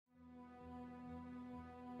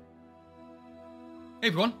Hey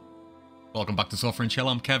everyone, welcome back to Sofa and Chill.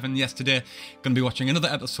 I'm Kevin. Yesterday, going to be watching another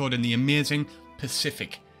episode in the amazing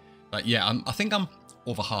Pacific. I think I'm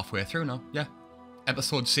over halfway through now. Yeah,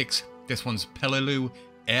 episode 6. This one's Peleliu,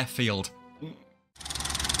 Airfield.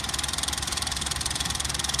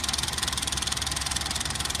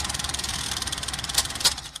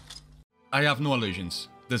 I have no illusions.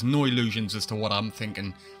 There's no illusions as to what I'm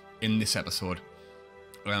thinking in this episode.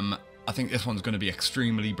 I think this one's going to be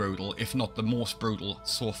extremely brutal, if not the most brutal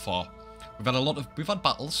so far. We've had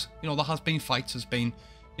battles. You know, there has been fights. There's been,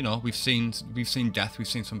 you know, we've seen death. We've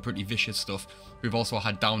seen some pretty vicious stuff. We've also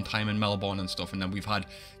had downtime in Melbourne and stuff, and then we've had,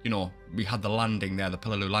 you know, we had the landing there, the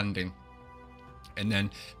Peleliu landing, and then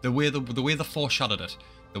the way they foreshadowed it,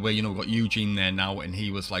 the way, you know, we got Eugene there now, and he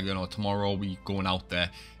was like, you know, tomorrow we going out there.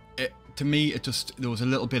 To me, there was a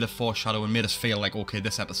little bit of foreshadowing, made us feel like, okay,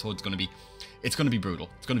 this episode's going to be, it's going to be brutal.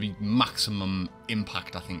 It's going to be maximum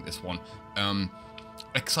impact, I think, this one.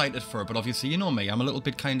 Excited for it, but obviously, you know me, I'm a little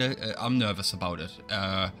bit I'm nervous about it.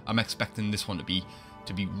 I'm expecting this one to be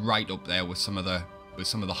right up there with some of the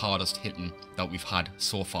hardest hitting that we've had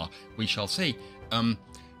so far. We shall see.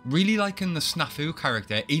 Really liking the Snafu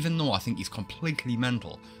character, even though I think he's completely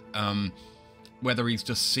mental. Whether he's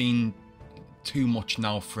just seen too much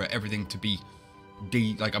now for everything to be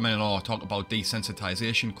I talk about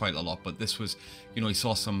desensitization quite a lot, but this was, you know, he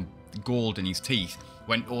saw some gold in his teeth,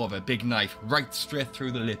 went over, big knife, right straight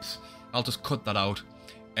through the lips. I'll just cut that out,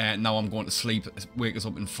 and now I'm going to sleep, wake us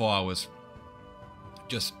up in 4 hours.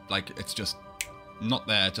 Just like, it's just not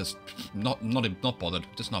there, just not bothered,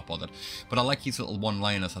 just not bothered. But I like his little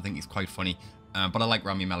one-liners. I think he's quite funny, but I like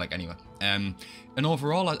Rami Malek anyway. And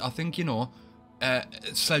overall, I think, you know,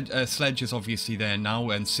 Sledge is obviously there now,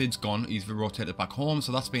 and Sid's gone. He's rotated back home,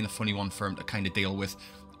 so that's been a funny one for him to kind of deal with.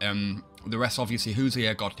 The rest, obviously,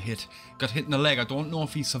 Hosea got hit in the leg. I don't know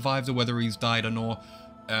if he survived or whether he's died or no.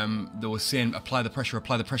 They were saying apply the pressure,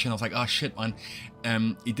 and I was like, oh shit,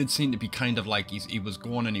 man. He did seem to be kind of like he was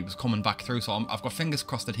going and he was coming back through, so I've got fingers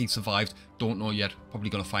crossed that he survived. Don't know yet, probably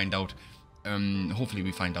gonna find out. Hopefully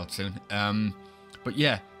we find out soon. But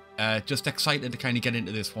yeah, just excited to kind of get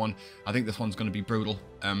into this one. I think this one's going to be brutal.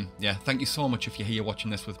 Yeah, thank you so much if you're here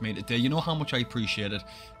watching this with me today. You know how much I appreciate it.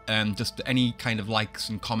 Just any kind of likes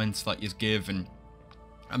and comments that you give, and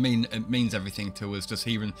I mean, it means everything to us. Just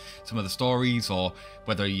hearing some of the stories, or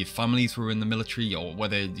whether your families were in the military, or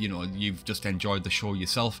whether, you know, you've just enjoyed the show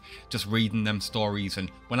yourself, just reading them stories.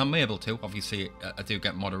 And when I'm able to, obviously, I do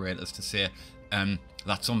get moderators to say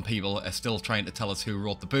that some people are still trying to tell us who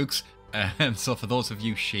wrote the books. So for those of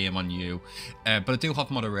you, shame on you. But I do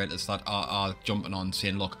have moderators that are jumping on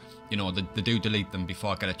saying, look, you know, they do delete them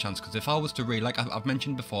before I get a chance. Because if I was to read, like I've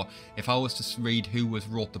mentioned before, if I was to read who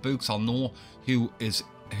wrote the books, I'll know who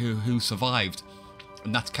survived.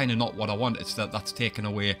 And that's kind of not what I want. It's that's taken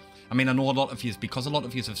away. I mean, I know a lot of you, because a lot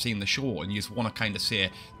of you have seen the show, and you just want to kind of say,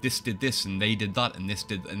 this did this, and they did that, and this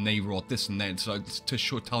did, and they wrote this, and then, so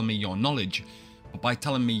to tell me your knowledge. But by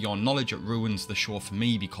telling me your knowledge, it ruins the show for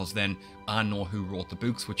me, because then I know who wrote the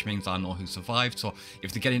books, which means I know who survived. So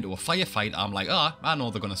if they get into a firefight, I'm like, I know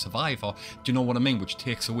they're going to survive, or do you know what I mean? Which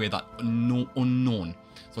takes away that unknown.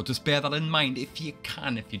 So just bear that in mind if you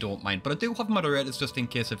can, if you don't mind. But I do have moderators just in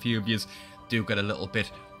case a few of you do get a little bit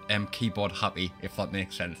keyboard happy, if that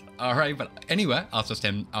makes sense. Alright, but anyway,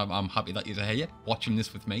 I'm happy that you're here watching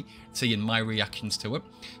this with me, seeing my reactions to it.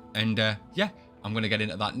 And yeah, I'm going to get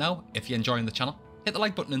into that now. If you're enjoying the channel, hit the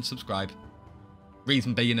like button and subscribe.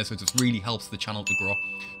 Reason being is it just really helps the channel to grow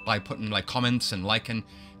by putting like comments and liking.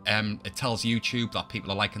 It tells YouTube that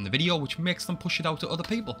people are liking the video, which makes them push it out to other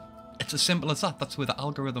people. It's as simple as that. That's where the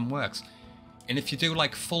algorithm works. And if you do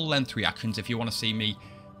like full length reactions, if you want to see me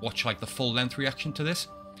watch like the full length reaction to this,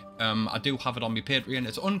 I do have it on my Patreon.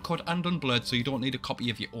 It's uncut and unblurred, so you don't need a copy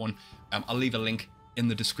of your own. I'll leave a link in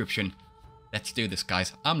the description. Let's do this,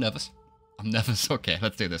 guys. I'm nervous. Okay,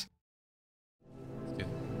 let's do this.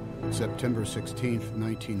 September 16th,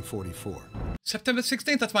 1944. September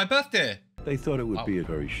 16th, that's my birthday. They thought it would be a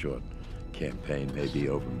very short campaign, maybe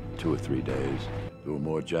over 2 or 3 days. There were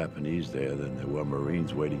more Japanese there than there were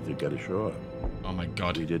Marines waiting to get ashore. Oh my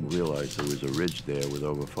God. We didn't realize there was a ridge there with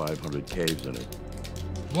over 500 caves in it.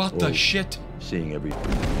 What the shit? Seeing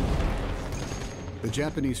everything. The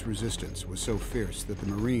Japanese resistance was so fierce that the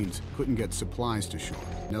Marines couldn't get supplies to shore.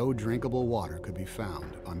 No drinkable water could be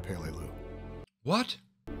found on Peleliu. What?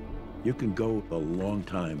 You can go a long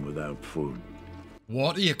time without food.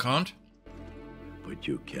 Water you can't? But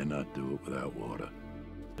you cannot do it without water.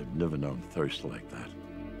 I've never known thirst like that.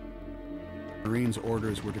 Marines'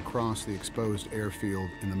 orders were to cross the exposed airfield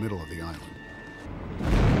in the middle of the island.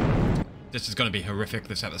 This is going to be horrific,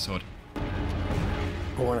 this episode.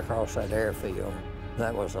 going across that airfield,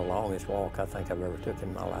 that was the longest walk I think I've ever took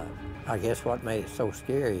in my life. I guess what made it so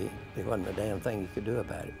scary, there wasn't a damn thing you could do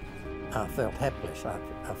about it. I felt helpless. I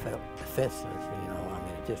felt defenseless, you know. I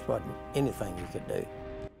mean, it just wasn't anything you could do.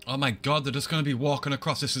 Oh my God, they're just going to be walking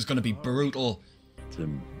across. This is going to be brutal. It's a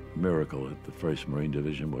miracle that the 1st Marine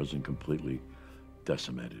Division wasn't completely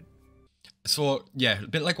decimated. So, yeah, a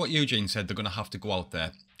bit like what Eugene said, they're going to have to go out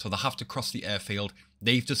there. So they have to cross the airfield.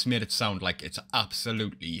 They've just made it sound like it's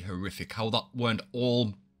absolutely horrific how that weren't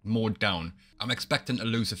all mowed down. I'm expecting to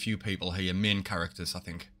lose a few people here, main characters, I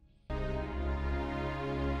think.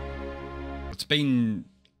 It's been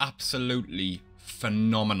absolutely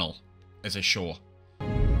phenomenal as a show.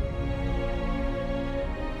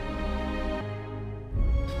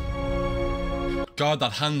 God,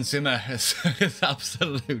 that Hans Zimmer is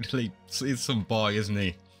absolutely... He's some boy, isn't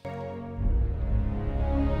he?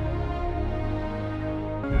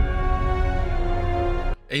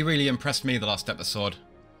 He really impressed me the last episode.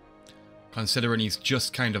 Considering he's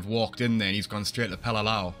just kind of walked in there and he's gone straight to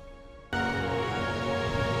Peleliu.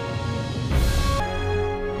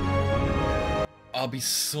 I'll be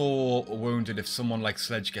so wounded if someone like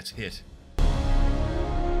Sledge gets hit.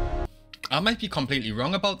 I might be completely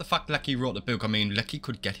wrong about the fact Leckie wrote the book. I mean, Leckie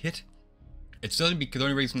could get hit. It's certainly the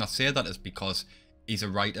only reason I say that is because he's a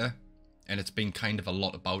writer and it's been kind of a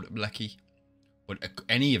lot about Leckie. But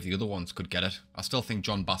any of the other ones could get it. I still think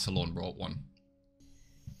John Bassalone wrote one.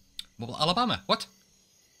 Well, Alabama, what?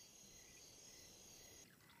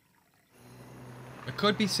 It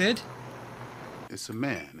could be Sid. It's a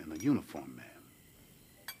man in a uniform, man.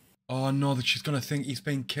 Oh no, that she's gonna think he's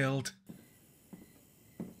been killed.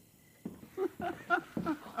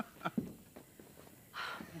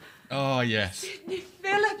 Oh yes. Sidney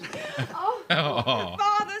Phillips. Oh, Oh.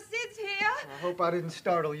 Father, Sid's here. I hope I didn't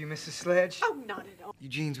startle you, Mrs. Sledge. Oh, not at all.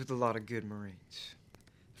 Eugene's with a lot of good Marines.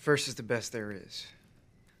 First is the best there is.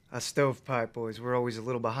 Us stovepipe boys, we're always a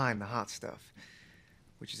little behind the hot stuff,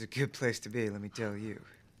 which is a good place to be, let me tell you.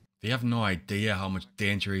 They have no idea how much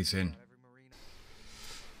danger he's in.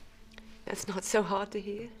 That's not so hard to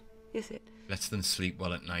hear, is it? Lets them sleep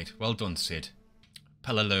well at night. Well done, Sid.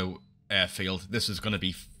 Peleliu Airfield. This is going to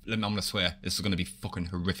be... I'm going to swear, this is going to be fucking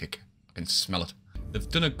horrific. I can smell it. They've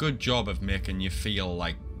done a good job of making you feel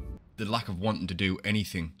like the lack of wanting to do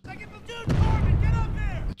anything.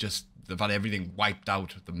 They've had everything wiped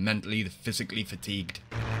out. They're mentally, they're physically fatigued.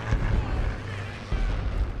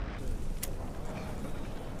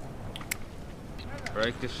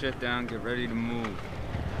 Break this shit down, get ready to move.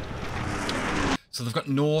 So they've got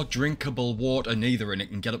no drinkable water neither, and it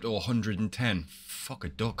can get up to 110. Fuck a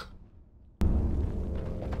duck.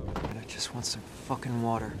 I just want some fucking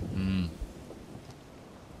water.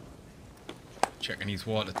 Checking his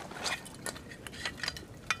water.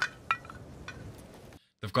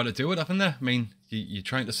 They've got to do it, haven't they? I mean, you're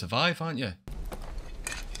trying to survive, aren't you?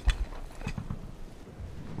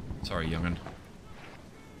 Sorry, young'un.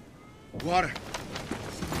 Water.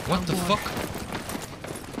 What the fuck?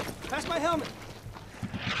 Pass my helmet.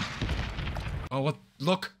 Oh, what?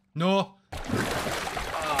 Look. No.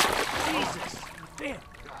 Jesus. Damn.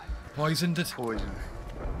 Poisoned it. Poison.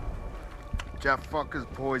 Jap fuckers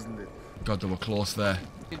poisoned it. God, they were close there.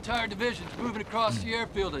 The entire division's moving across the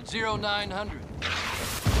airfield at 0900.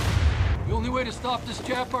 The only way to stop this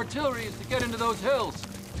Jap artillery is to get into those hills.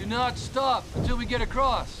 Do not stop until we get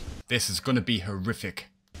across. This is going to be horrific.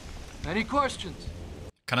 Any questions?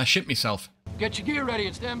 Can I ship myself? Get your gear ready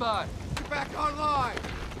and stand by. Get back online.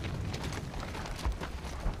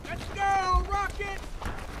 Let's go, rocket.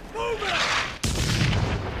 Move it.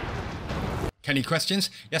 Any questions?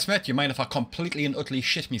 Yes, mate. You mind if I completely and utterly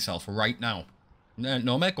shit myself right now?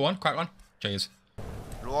 No, mate. Go on. Crack on. Cheers.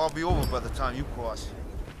 It'll all be over by the time you cross.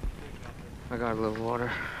 I got a little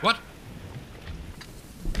water. What?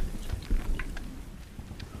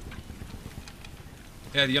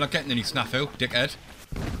 Yeah, you're not getting any snafu, dickhead.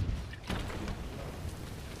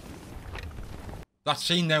 That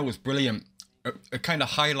scene there was brilliant. It kind of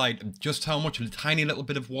highlighted just how much a tiny little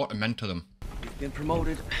bit of water meant to them. You've been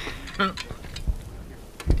promoted.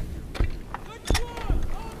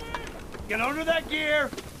 Get under that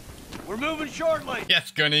gear. We're moving shortly.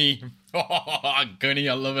 Yes, Gunny. Oh, Gunny,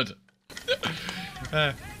 I love it.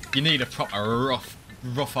 You need a proper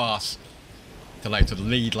rough ass to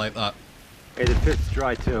lead like that. Hey, the pit's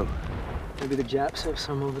dry too. Maybe the Japs have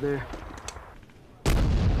some over there.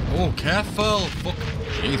 Oh, careful! Fuck.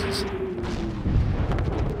 Jesus.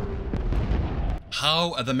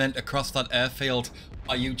 How are they meant to cross that airfield?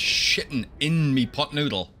 Are you shitting in me pot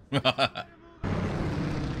noodle?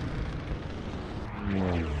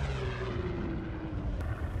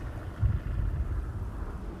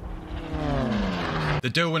 They're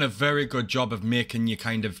doing a very good job of making you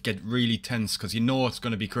kind of get really tense because you know it's going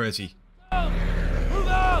to be crazy. Move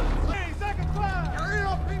out! Hey, second class! Hurry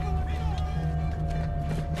up, people!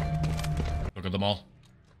 Look at them all.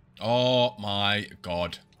 Oh my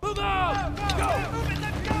god. Move out! Go! Move it,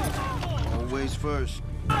 let's go! Always first.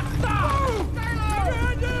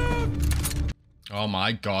 Oh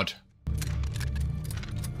my god.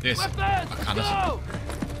 This. I can't.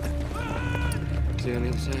 Stay on the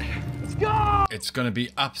other side. Let's go! It's gonna be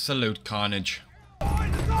absolute carnage.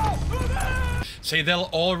 See, they'll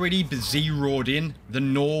already be zeroed in. They're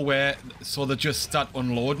nowhere, so they just start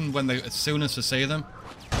unloading when they, as soon as they see them.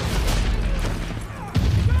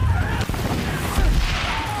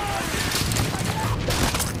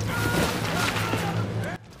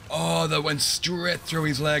 Oh, that went straight through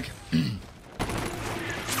his leg.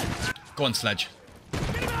 Go on, Sledge.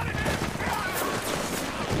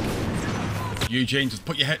 Eugene, just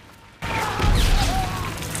put your head.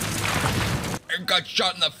 And got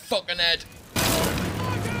shot in the fucking head.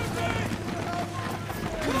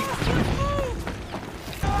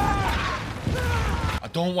 I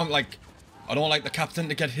don't want the captain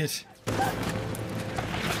to get hit.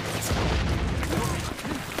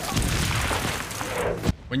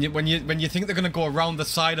 When you think they're gonna go around the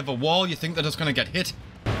side of a wall, you think they're just gonna get hit.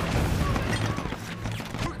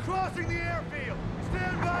 We're crossing the airfield.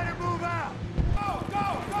 Stand by to move out. Go,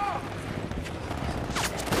 go,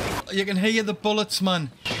 go! You can hear the bullets, man.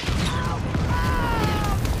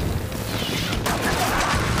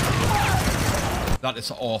 That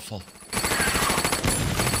is awful.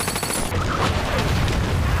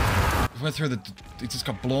 Went through the. It just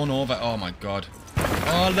got blown over. Oh my god.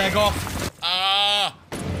 Oh, leg off. Ah.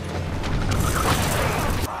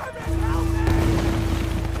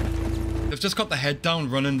 They've just got the head down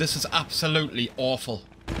running. This is absolutely awful.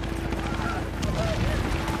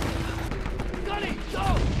 Gunny,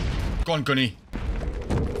 go! Go on, Gunny.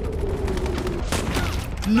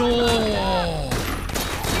 No!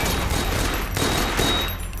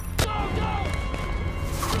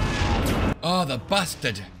 Oh, the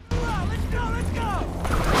bastard. Let's go, let's go!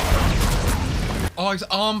 Oh, his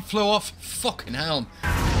arm flew off. Fucking hell.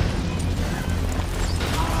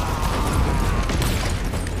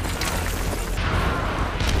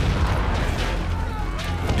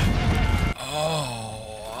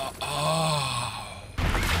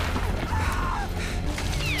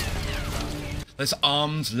 There's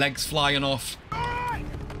arms, legs flying off. Alright!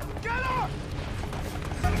 Get up!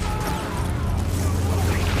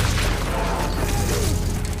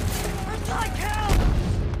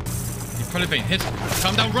 He's probably been hit.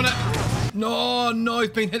 Calm down, run it! No, no, he's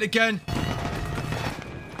been hit again.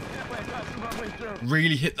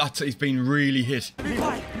 Really hit that. He's been really hit.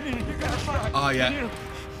 Oh, yeah.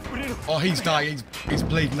 Oh, he's dying. He's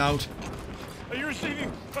bleeding out. Are you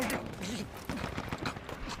receiving?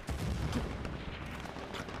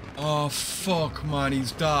 Oh, fuck, man.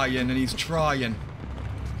 He's dying and he's trying.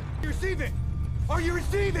 You receiving? Are you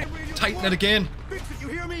receiving? Tighten it again. Fix it, you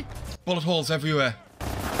hear me? Bullet holes everywhere.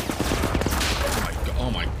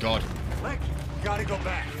 Oh, my God. Leckie, gotta go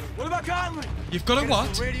back. What about Costley? You've got a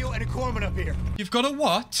what? Radio and a corpsman up here. You've got a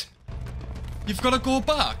what? You've got to go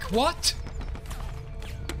back. What?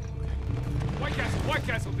 White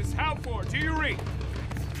Castle, this is Hal 4. Do you read?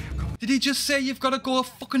 Did he just say you've got to go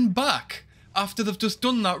fucking back after they've just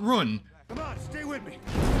done that run? Come on, stay with me.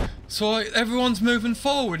 So everyone's moving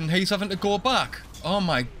forward and he's having to go back. Oh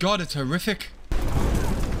my god, it's horrific.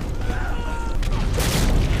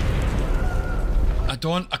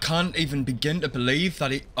 I can't even begin to believe that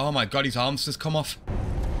he, oh my god, his arms just come off.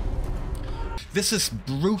 This is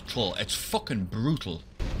brutal. It's fucking brutal.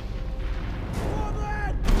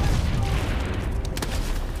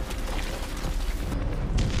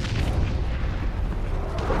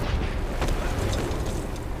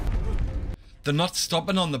 They're not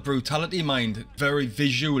stopping on the brutality, mind. Very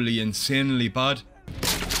visually, insanely bad.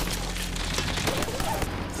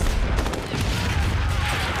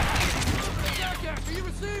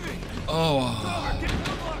 Oh.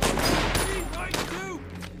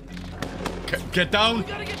 Get down. We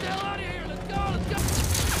gotta get the hell out of here. Let's go, let's go.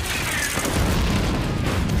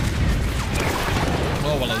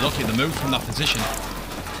 Oh, well, I'm lucky to move from that position.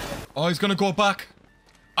 Oh, he's gonna go back.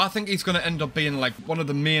 I think he's gonna end up being like one of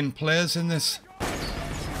the main players in this.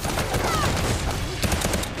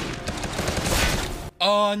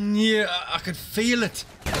 Oh, yeah, I could feel it.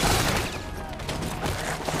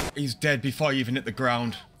 He's dead before he even hit the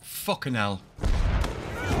ground. Fucking hell.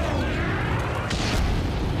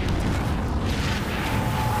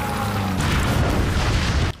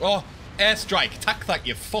 Oh, airstrike. Tack that,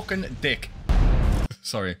 you fucking dick.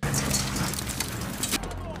 Sorry.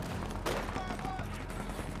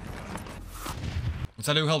 Is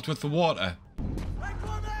that who helped with the water?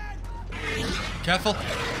 Careful.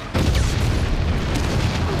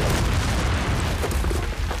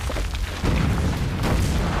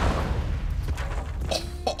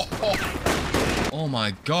 Oh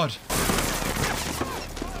my god.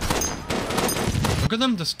 Look at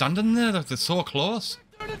them, they're standing there, they're so close.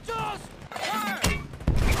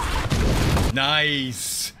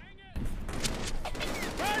 Nice.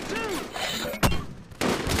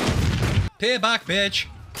 Payback, bitch.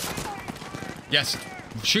 Yes,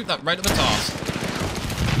 shoot that right at the toss.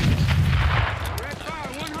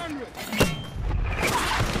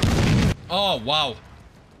 Oh, wow.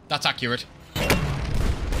 That's accurate.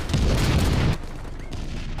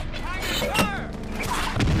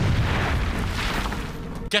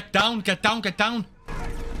 Get down, get down, get down.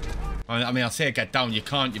 I mean, I say get down, you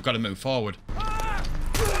can't, you've got to move forward.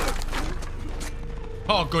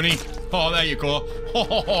 Oh, gunny. Oh, there you go. Ho,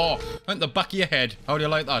 ho, ho. Went the back of your head. How do you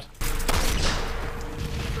like that?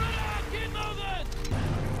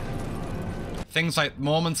 Things like,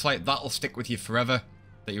 moments like that'll stick with you forever.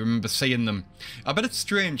 That you remember seeing them. I bet it's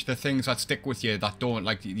strange, the things that stick with you that don't,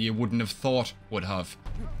 like, you wouldn't have thought would have.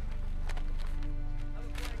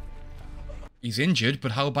 He's injured,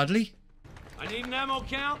 but how badly? I need an ammo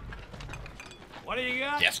count. What do you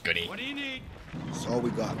got? Yes, goody. What do you need? That's all we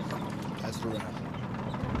got. That's the round.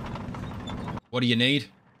 What do you need?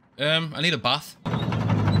 I need a bath.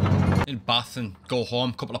 I need a bath and go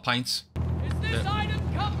home, couple of pints. Is this item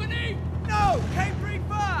company? No,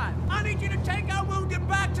 K35. I need you to take our wounded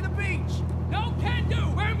back to the beach. No can do.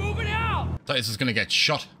 We're moving out. Thought this was gonna get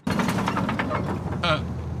shot.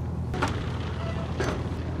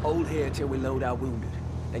 Hold here till we load our wounded.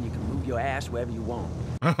 Then you can move your ass wherever you want.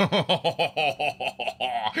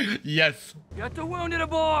 Yes. Get the wounded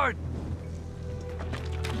aboard.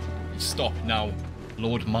 Stop now.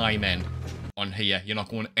 Load my men on here. You're not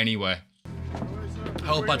going anywhere.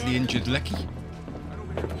 How badly injured, Leckie?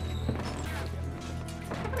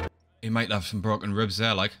 He might have some broken ribs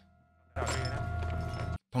there, like.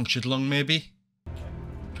 Punctured lung, maybe?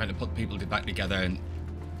 Trying to put people back together and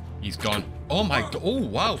he's gone. Oh my god. Oh,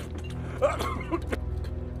 wow.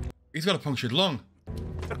 He's got a punctured lung.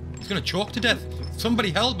 He's gonna choke to death. Somebody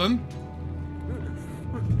help him.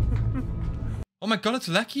 Oh my god, it's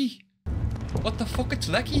Leckie. What the fuck, it's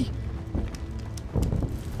Leckie.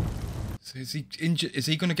 So is he injured? Is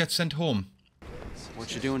he gonna get sent home?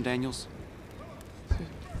 What you doing, Daniels?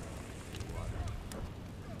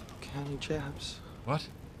 County jabs. What?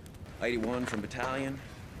 81 from battalion.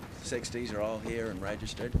 60s are all here and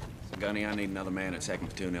registered. Gunny, I need another man at 2nd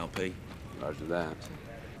Platoon LP. Roger that.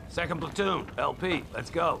 2nd Platoon, LP, let's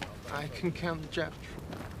go. I can count the jabs.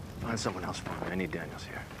 Find someone else for me. I need Daniels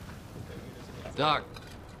here. Doc,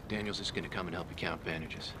 Daniels is gonna come and help you count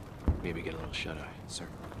bandages. Maybe get a little shut-eye, sir.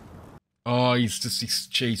 Oh, he's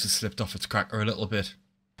Jesus slipped off its cracker a little bit.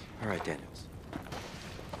 All right, Daniels.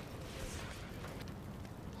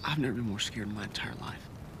 I've never been more scared in my entire life.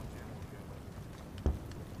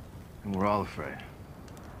 And we're all afraid.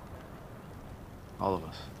 All of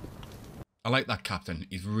us. I like that captain.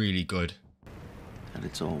 He's really good. And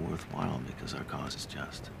it's all worthwhile because our cause is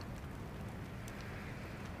just.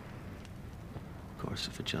 Of course,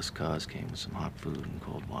 if a just cause came with some hot food and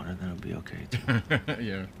cold water, then it'll be okay too.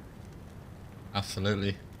 Yeah.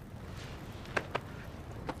 Absolutely.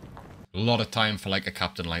 A lot of time for like a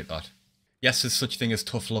captain like that. Yes, there's such thing as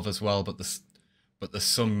tough love as well, but there's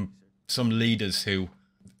some leaders who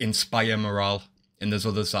inspire morale, and there's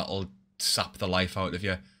others that'll sap the life out of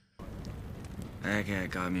you. That guy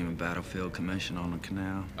got me my battlefield commission on the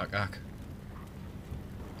canal. Ack.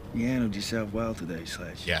 You handled yourself well today,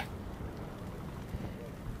 Sledge. Yeah.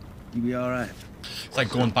 You be alright. It's like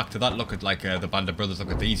going back to that look at like the band of brothers, look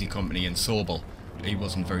at the Easy Company and Sobel. He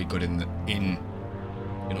wasn't very good in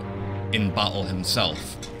battle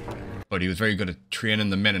himself, but he was very good at training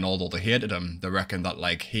the men, and although they hated him, they reckon that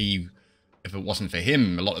like if it wasn't for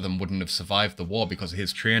him, a lot of them wouldn't have survived the war because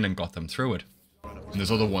his training got them through it. And there's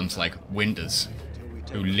other ones like Winters,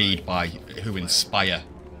 who inspire.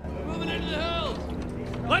 We're moving into the hills.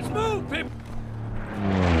 Let's move, people.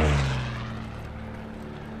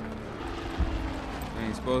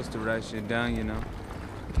 Ain't supposed to write shit down, you know.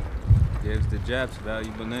 Gives the Japs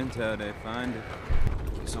valuable intel, they find it.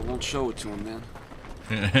 Guess I won't show it to them then.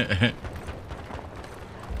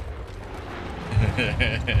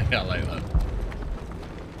 I like that.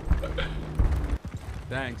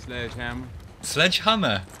 Thanks, Sledgehammer.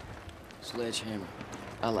 Sledgehammer? Sledgehammer.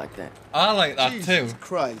 I like that. I like that Jesus too.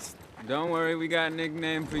 Christ. Don't worry, we got a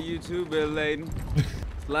nickname for you too, Bill Layden.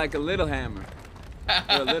 It's like a little hammer.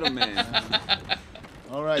 For a little man.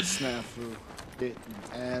 All right, Snafu.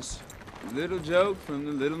 Ass. Little joke from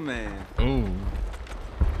the little man. Oh.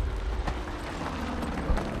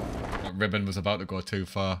 That ribbon was about to go too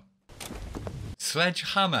far.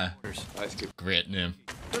 Sledgehammer. Great name.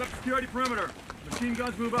 Set up security perimeter. Machine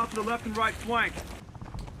guns move out to the left and right flank.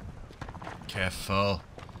 Careful.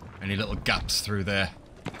 Any little gaps through there?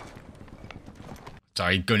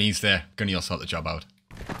 Sorry, Gunny's there. Gunny will sort the job out.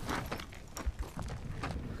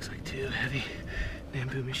 Looks like 2 heavy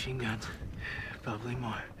bamboo machine guns. Probably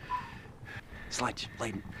more. Sledge,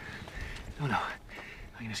 laden. No,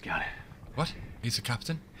 I'm gonna scout it. What? He's the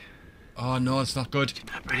captain? Oh no, it's not good.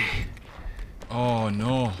 Not pretty. Oh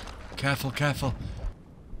no. Careful, careful.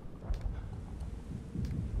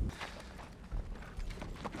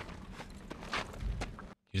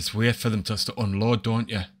 You just wait for them just to unload, don't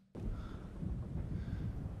you?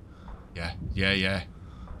 Yeah.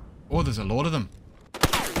 Oh, there's a load of them.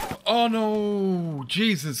 Oh no!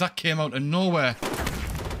 Jesus, that came out of nowhere.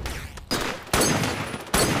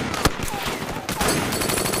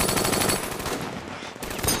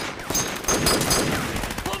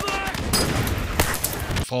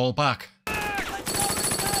 Fall back.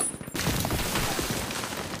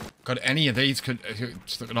 God, any of these could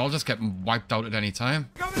all just get wiped out at any time.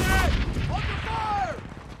 Coming in! Open fire!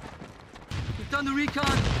 We've done the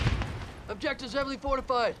recon. Objective's heavily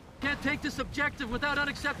fortified. Can't take this objective without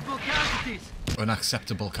unacceptable casualties.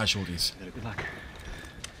 Unacceptable casualties. Good luck.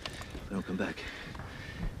 Don't come back.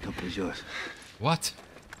 Company's yours. What?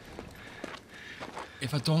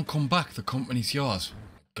 If I don't come back, the company's yours.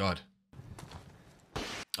 God.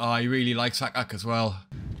 Oh, he really likes Ak as well.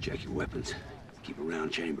 Check your weapons. Keep a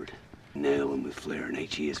round chambered. Nail them with flare and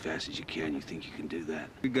HE as fast as you can. You think you can do that?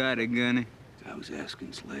 You got it, Gunny. I was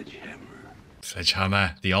asking Sledgehammer.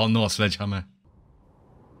 Sledgehammer. They all know Sledgehammer.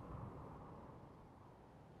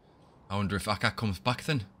 I wonder if Ak comes back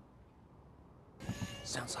then.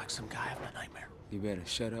 Sounds like some guy having a nightmare. You better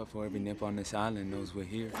shut up or every nip on this island knows we're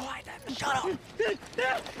here. Quiet, shut up!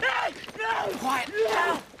 Quiet,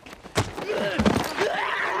 now!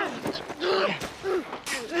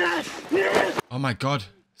 Oh my god.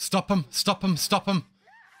 Stop him, stop him, stop him.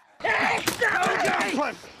 No,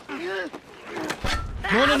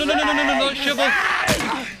 shovel.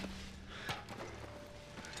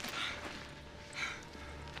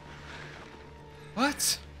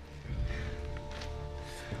 What?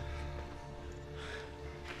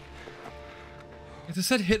 If they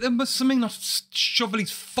said hit him with something, not shovel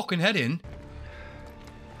his fucking head in.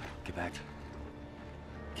 Get back.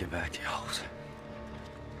 Get back to your house.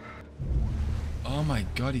 Oh my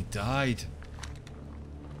god, he died.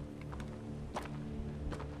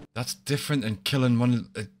 That's different than killing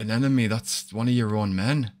an enemy. That's one of your own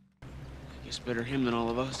men. I guess better him than all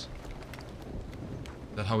of us.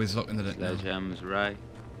 Is that how he's looking at it now? Sledgehammer's right.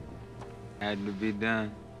 Had to be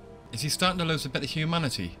done. Is he starting to lose a bit of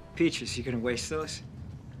humanity? Peaches, you gonna waste those?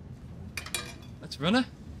 Let's run her.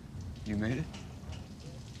 You made it?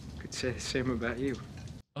 Could say the same about you.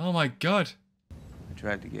 Oh my god. I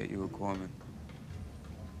tried to get you a corpsman.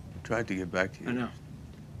 I tried to get back to you. I know.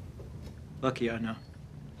 Lucky I know.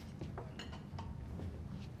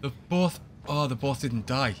 They both didn't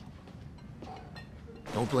die.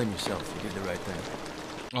 Don't blame yourself. You did the right thing.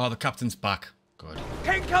 Oh, the captain's back. Good.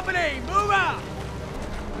 King Company, move out!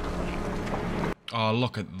 Oh,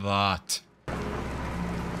 look at that.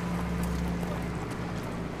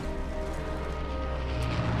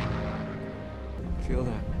 Feel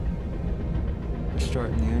that? They're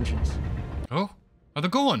starting the engines. Oh? Are they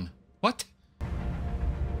going? What? Yeah.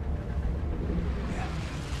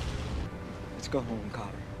 Let's go home, Callum.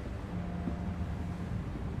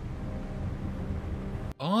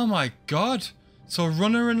 Oh my god. So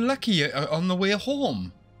Runner and Leckie are on the way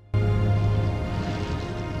home.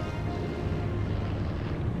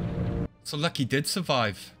 So Leckie did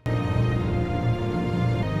survive.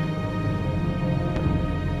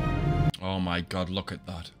 Oh my god, look at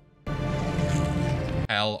that.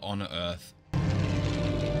 Hell on earth.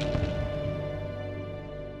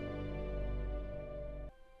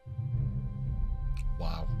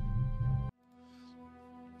 Wow.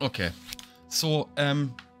 Okay. So,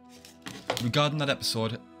 regarding that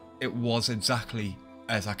episode, it was exactly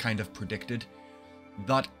as I kind of predicted.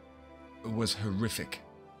 That was horrific.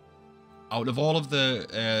 Out of all of the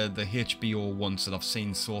HBO ones that I've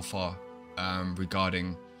seen so far,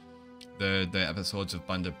 regarding the episodes of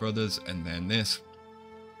Band of Brothers and then this,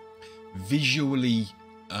 visually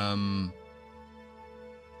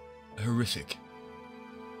horrific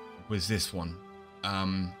was this one.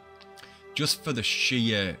 Just for the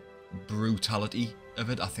sheer brutality of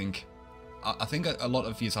it, I think a lot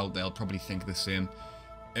of yous out there will probably think the same.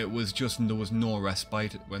 It was just, there was no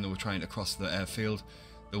respite when they were trying to cross the airfield.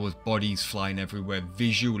 There was bodies flying everywhere.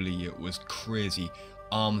 Visually, it was crazy.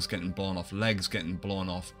 Arms getting blown off, legs getting blown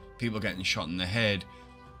off, people getting shot in the head.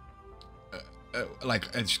 Like,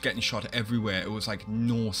 it's getting shot everywhere. It was like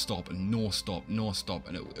no stop and no stop, no stop,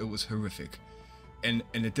 and it was horrific. And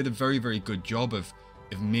it did a very, very good job of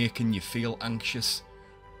making you feel anxious.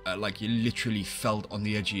 Like you literally felt on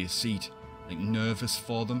the edge of your seat, like nervous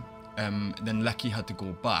for them. Then Leckie had to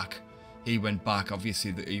go back. He went back,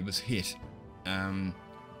 obviously that he was hit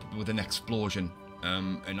with an explosion.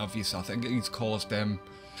 And obviously I think he's caused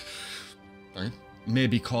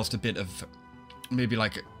maybe caused a bit of, maybe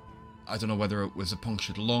like, I don't know whether it was a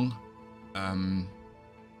punctured lung,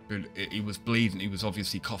 but he was bleeding. He was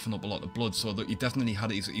obviously coughing up a lot of blood, so that he definitely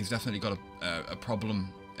had. He's definitely got a problem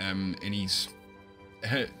in his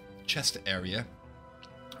chest area.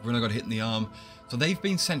 When I got hit in the arm, so they've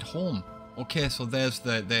been sent home. Okay, so there's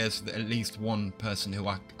at least one person who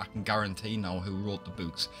I can guarantee now who wrote the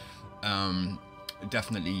books.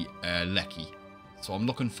 Definitely Leckie. So I'm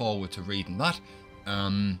looking forward to reading that.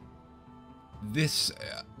 This,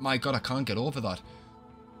 my God, I can't get over that.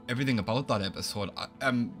 Everything about that episode.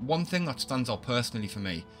 One thing that stands out personally for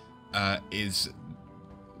me is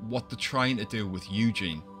what they're trying to do with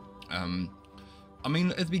Eugene. I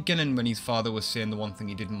mean, at the beginning, when his father was saying the one thing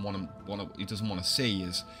he didn't he doesn't want to see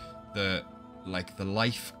is the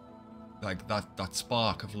life, like that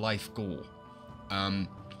spark of life go. And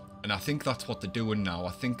I think that's what they're doing now.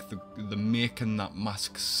 I think they're making that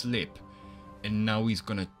mask slip, and now he's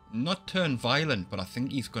gonna not turn violent, but I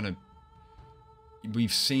think he's gonna.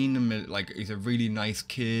 We've seen him like he's a really nice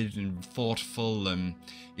kid and thoughtful, and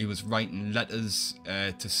he was writing letters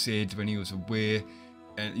to Sid when he was away,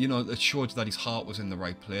 and you know it showed that his heart was in the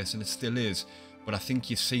right place, and it still is. But I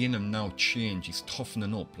think you're seeing him now change. He's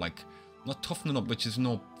toughening up, like not toughening up, which is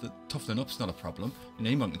toughening up's not a problem. You know,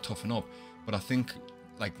 he might toughen up, but I think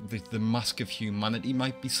like the mask of humanity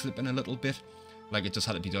might be slipping a little bit. Like it just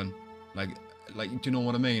had to be done. Like do you know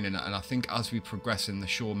what I mean? And I think as we progress in the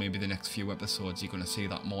show, maybe the next few episodes, you're going to see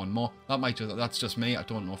that more and more. That's just me. I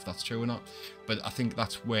don't know if that's true or not, but I think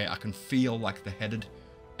that's where I can feel like they're headed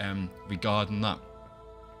regarding that.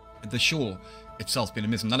 The show itself's been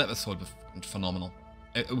amazing. That episode was phenomenal.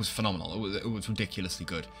 It was phenomenal. It was ridiculously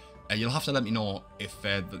good. You'll have to let me know if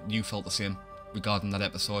you felt the same regarding that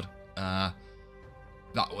episode. That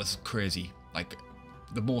was crazy. Like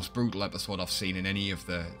the most brutal episode I've seen in any of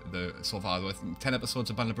the so far. I think 10 episodes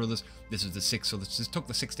of Band of Brothers. This was the 6th, so this took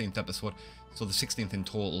the 16th episode. So the 16th in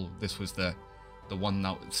total. This was the one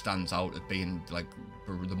that stands out as being like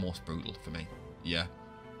the most brutal for me. Yeah,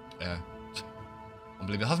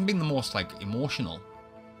 unbelievable. It hasn't been the most like emotional,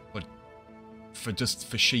 but for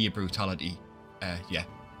sheer brutality, yeah.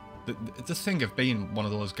 The thing of being one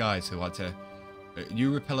of those guys who had to,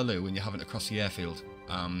 you were Peleliu when you're having to cross the airfield.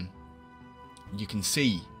 You can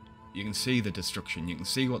see the destruction. You can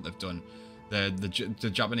see what they've done.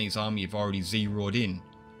 The Japanese army have already zeroed in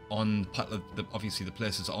on obviously the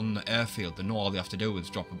places on the airfield. They know all they have to do is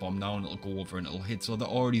drop a bomb down, it'll go over and it'll hit. So they're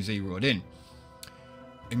already zeroed in,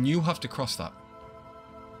 and you have to cross that.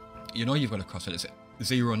 You know you've got to cross it.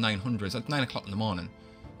 It's 0900. It's at 9 o'clock in the morning.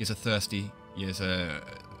 You're thirsty. You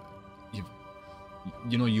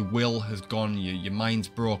know your will has gone. Your mind's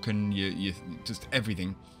broken. You just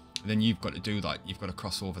everything. And then you've got to do that. You've got to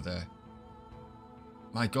cross over there.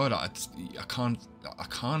 My God, I can't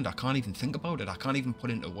even think about it. I can't even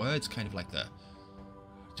put it into words. Kind of like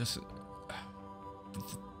just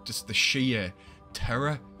the sheer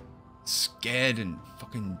terror, scared and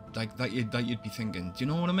fucking like that you'd be thinking. Do you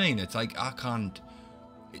know what I mean? It's like I can't.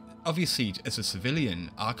 Obviously, as a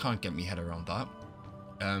civilian, I can't get my head around that.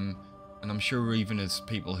 And I'm sure even as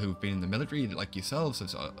people who've been in the military, like yourselves,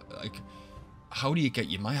 it's like. How do you get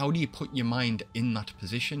your mind? How do you put your mind in that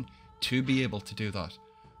position to be able to do that?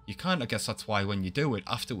 You can't. I guess that's why when you do it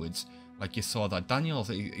afterwards, like you saw that Daniel's,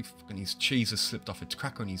 his cheese has slipped off its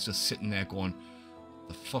cracker, and he's just sitting there going,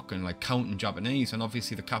 the fucking like counting Japanese, and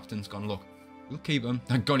obviously the captain's gone, look, we'll keep him.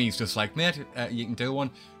 And Gunny's just like, mate, you can do one.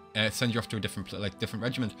 Send you off to a different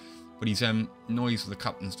regiment. But he's the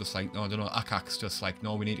captain's just like, no, I don't know. Akak's just like,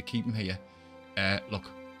 no, we need to keep him here. Look,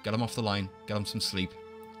 get him off the line, get him some sleep.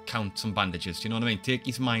 Count some bandages, do you know what I mean? Take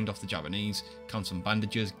his mind off the Japanese, count some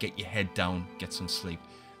bandages, get your head down, get some sleep.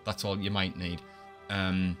 That's all you might need.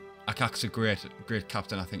 Akak's a great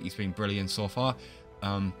captain. I think he's been brilliant so far.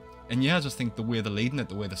 And yeah, I just think the way they're leading it,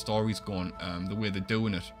 the way the story's going, the way they're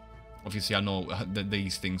doing it. Obviously, I know that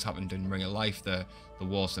these things happened in real life, the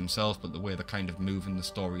wars themselves, but the way they're kind of moving the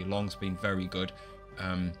story along's been very good.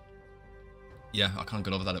 Yeah, I can't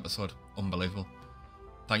get over that episode. Unbelievable.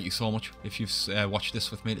 thank you so much if you've watched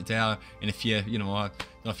this with me today. And if you, you know, I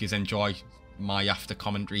don't know if you enjoy my after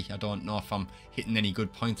commentary. I don't know if I'm hitting any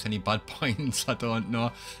good points, any bad points. I don't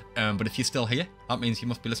know. But if you're still here, that means you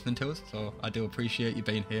must be listening to us. So I do appreciate you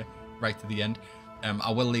being here right to the end.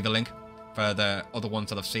 I will leave a link for the other ones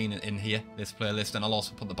that I've seen in here, this playlist, and I'll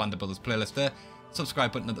also put the Band of Brothers playlist there.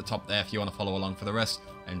 Subscribe button at the top there if you want to follow along for the rest.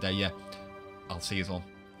 And yeah, I'll see you all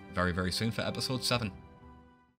very, very soon for episode 7.